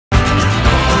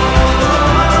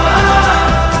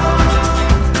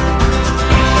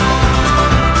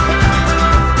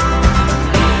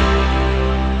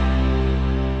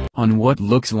On what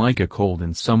looks like a cold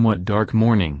and somewhat dark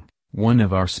morning, one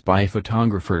of our spy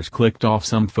photographers clicked off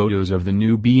some photos of the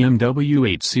new BMW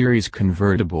 8 Series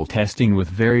Convertible testing with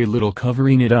very little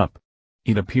covering it up.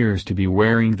 It appears to be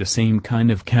wearing the same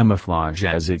kind of camouflage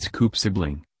as its coupe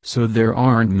sibling, so there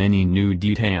aren't many new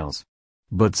details.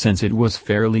 But since it was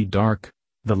fairly dark,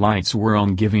 the lights were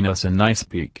on, giving us a nice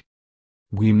peek.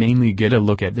 We mainly get a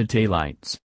look at the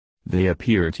taillights. They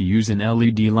appear to use an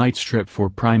LED light strip for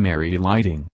primary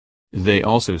lighting. They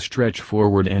also stretch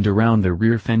forward and around the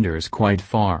rear fenders quite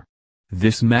far.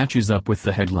 This matches up with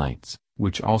the headlights,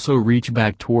 which also reach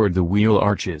back toward the wheel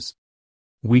arches.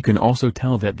 We can also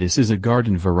tell that this is a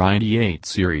garden variety 8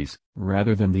 Series,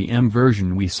 rather than the M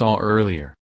version we saw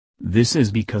earlier. This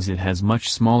is because it has much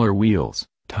smaller wheels,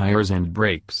 tires and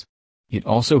brakes. It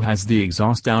also has the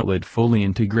exhaust outlet fully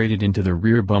integrated into the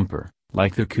rear bumper,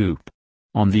 like the coupe.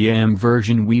 On the AM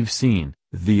version we've seen,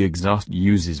 the exhaust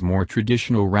uses more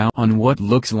traditional round. On what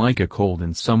looks like a cold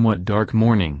and somewhat dark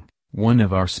morning, one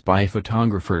of our spy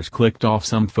photographers clicked off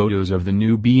some photos of the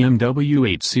new BMW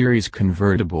 8 Series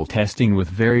Convertible testing with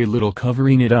very little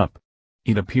covering it up.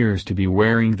 It appears to be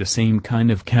wearing the same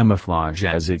kind of camouflage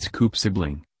as its coupe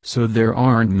sibling, so there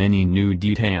aren't many new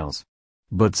details.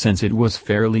 But since it was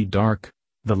fairly dark,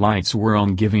 the lights were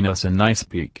on, giving us a nice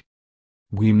peek.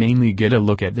 We mainly get a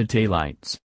look at the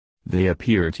taillights. They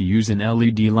appear to use an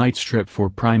LED light strip for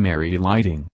primary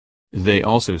lighting. They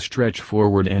also stretch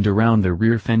forward and around the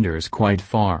rear fenders quite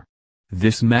far.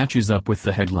 This matches up with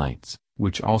the headlights,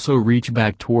 which also reach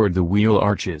back toward the wheel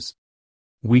arches.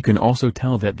 We can also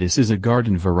tell that this is a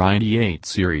garden variety 8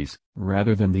 Series,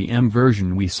 rather than the M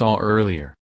version we saw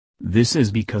earlier. This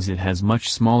is because it has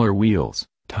much smaller wheels,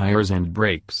 tires and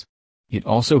brakes. It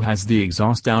also has the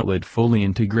exhaust outlet fully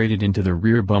integrated into the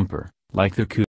rear bumper, like the coupe.